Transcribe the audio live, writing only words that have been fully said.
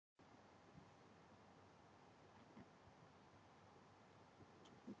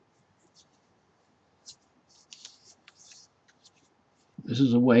This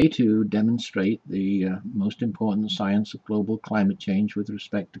is a way to demonstrate the most important science of global climate change with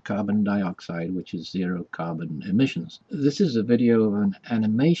respect to carbon dioxide, which is zero carbon emissions. This is a video of an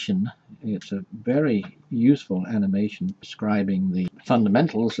animation. It's a very useful animation describing the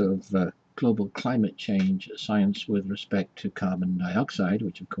fundamentals of global climate change science with respect to carbon dioxide,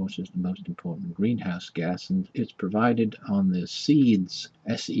 which of course is the most important greenhouse gas, and it's provided on the SEEDS,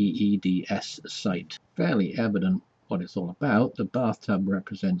 SEEDS site. Fairly evident what it's all about. The bathtub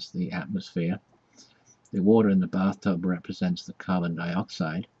represents the atmosphere. The water in the bathtub represents the carbon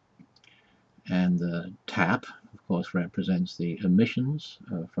dioxide. And the tap, of course, represents the emissions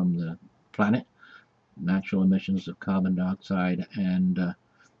from the planet, natural emissions of carbon dioxide, and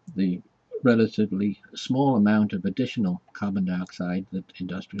the relatively small amount of additional carbon dioxide that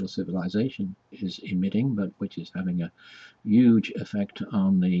industrial civilization is emitting, but which is having a huge effect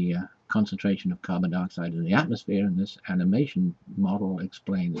on the concentration of carbon dioxide in the atmosphere, and this animation model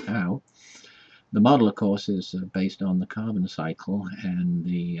explains how. The model, of course, is based on the carbon cycle and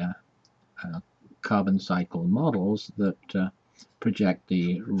the carbon cycle models that project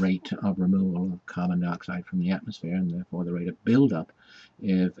the rate of removal of carbon dioxide from the atmosphere, and therefore the rate of buildup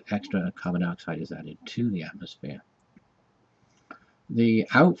if extra carbon dioxide is added to the atmosphere. The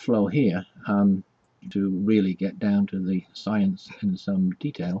outflow here, to really get down to the science in some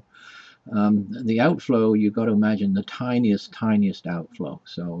detail, the outflow, you've got to imagine the tiniest outflow.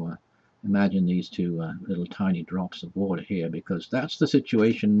 So imagine these two little tiny drops of water here, because that's the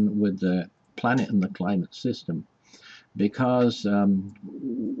situation with the planet and the climate system. Because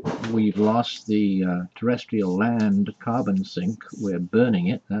we've lost the terrestrial land carbon sink, we're burning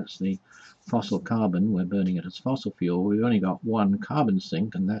it. That's the fossil carbon, we're burning it as fossil fuel. We've only got one carbon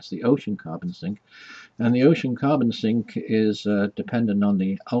sink, and that's the ocean carbon sink. And the ocean carbon sink is dependent on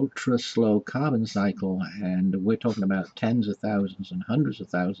the ultra slow carbon cycle, and we're talking about tens of thousands and hundreds of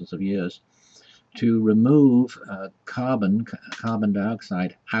thousands of years to remove carbon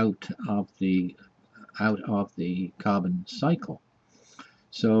dioxide out of the carbon cycle.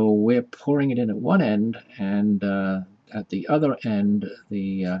 So we're pouring it in at one end, and at the other end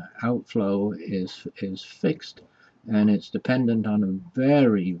the outflow is fixed, and it's dependent on a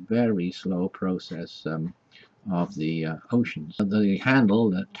very slow process of the oceans. The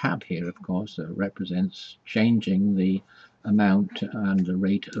handle, the tap here, of course, represents changing the amount and the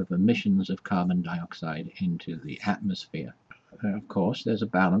rate of emissions of carbon dioxide into the atmosphere. Of course, there's a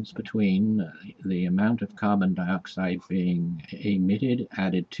balance between the amount of carbon dioxide being emitted,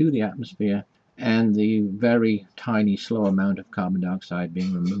 added to the atmosphere, and the very tiny, slow amount of carbon dioxide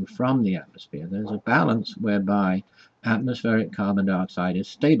being removed from the atmosphere. There's a balance whereby atmospheric carbon dioxide is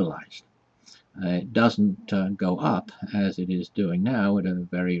stabilized. It doesn't go up as it is doing now at a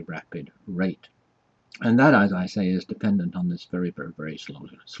very rapid rate. And that, as I say, is dependent on this very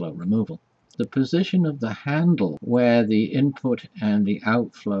slow removal. The position of the handle where the input and the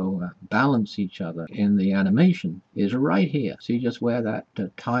outflow balance each other in the animation is right here. See just where that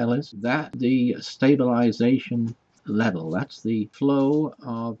tile is? That's the stabilization level. That's the flow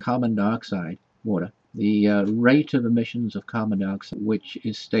of carbon dioxide, water. The rate of emissions of carbon dioxide, which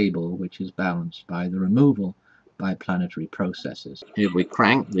is stable, which is balanced by the removal by planetary processes. If we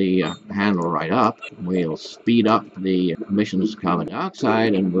crank the handle right up, we'll speed up the emissions of carbon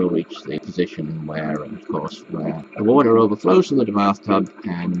dioxide, and we'll reach the position where, of course, where the water overflows from the bathtub,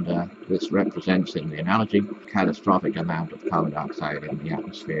 and this represents, in the analogy, catastrophic amount of carbon dioxide in the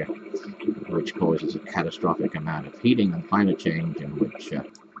atmosphere, which causes a catastrophic amount of heating and climate change, in which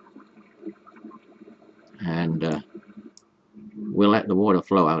we'll let the water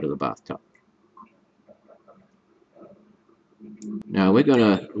flow out of the bathtub. Now we're going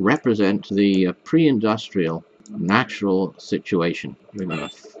to represent the pre-industrial natural situation. We're going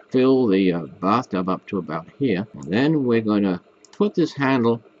to fill the bathtub up to about here, and then we're going to put this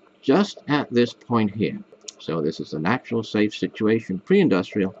handle just at this point here. So this is the natural, safe situation,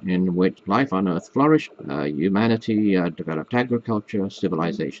 pre-industrial, in which life on Earth flourished, humanity developed agriculture,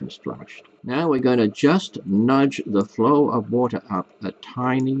 civilizations flourished. Now we're going to just nudge the flow of water up a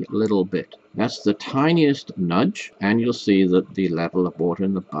tiny little bit. That's the tiniest nudge, and you'll see that the level of water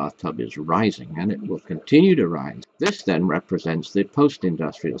in the bathtub is rising, and it will continue to rise. This then represents the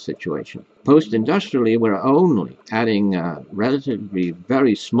post-industrial situation. Post-industrially, we're only adding a relatively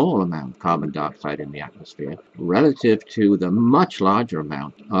very small amount of carbon dioxide in the atmosphere relative to the much larger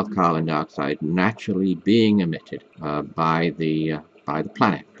amount of carbon dioxide naturally being emitted by the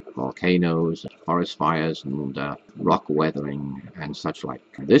planet. volcanoes, forest fires, and rock weathering and such like.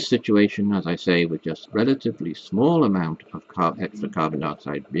 This situation, as I say, with just relatively small amount of extra carbon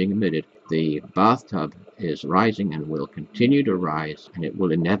dioxide being emitted, the bathtub is rising and will continue to rise, and it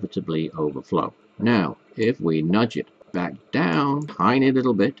will inevitably overflow. Now, if we nudge it back down tiny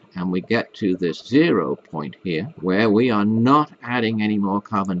little bit and we get to this 0 point here where we are not adding any more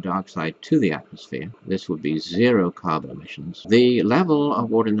carbon dioxide to the atmosphere, this would be 0 carbon emissions, the level of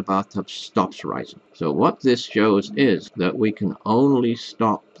water in the bathtub stops rising. So what this shows is that we can only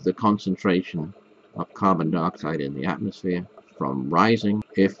stop the concentration of carbon dioxide in the atmosphere from rising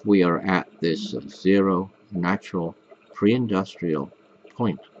if we are at this 0 natural pre-industrial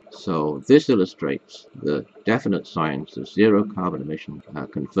point. So this illustrates the definite science of 0 carbon emission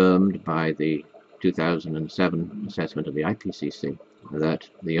confirmed by the 2007 assessment of the IPCC, that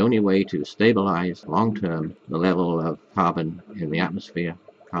the only way to stabilize long-term the level of carbon in the atmosphere,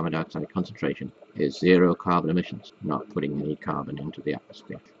 carbon dioxide concentration, is 0 carbon emissions, not putting any carbon into the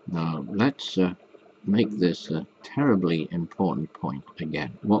atmosphere. Now let's make this a terribly important point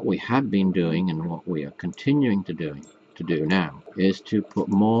again. What we have been doing and what we are continuing to do now is to put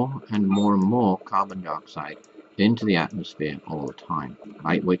more and more carbon dioxide into the atmosphere all the time.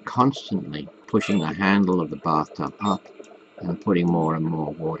 Right? We're constantly pushing the handle of the bathtub up and putting more and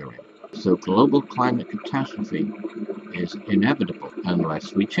more water in. So global climate catastrophe is inevitable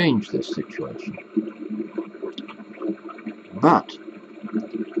unless we change this situation. But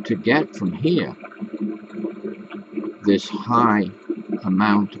to get from here this high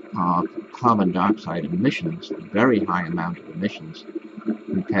amount of carbon dioxide emissions, a very high amount of emissions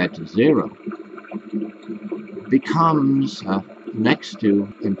compared to 0, becomes next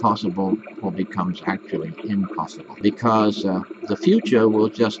to impossible, or becomes actually impossible, because the future will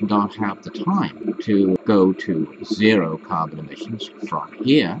just not have the time to go to 0 carbon emissions from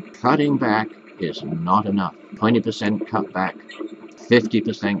here. Cutting back is not enough. 20% cut back,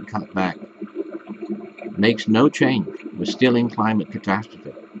 50% cut back makes no change. We're still in climate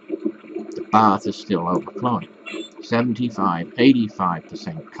catastrophe. The bath is still overflowing.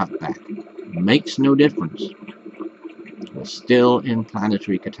 75–85% cutback makes no difference. We're still in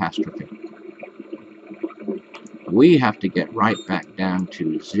planetary catastrophe. We have to get right back down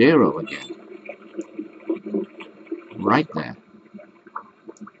to 0 again. Right there.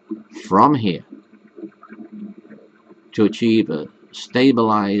 From here. To achieve a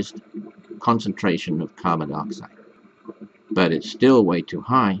stabilized concentration of carbon dioxide. But it's still way too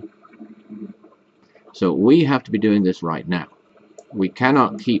high. So we have to be doing this right now. We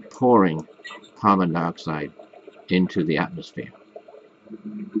cannot keep pouring carbon dioxide into the atmosphere.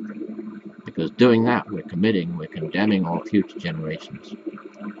 Because doing that, we're condemning all future generations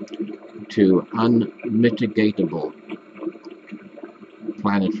to unmitigatable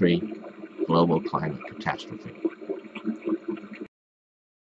planetary global climate catastrophe.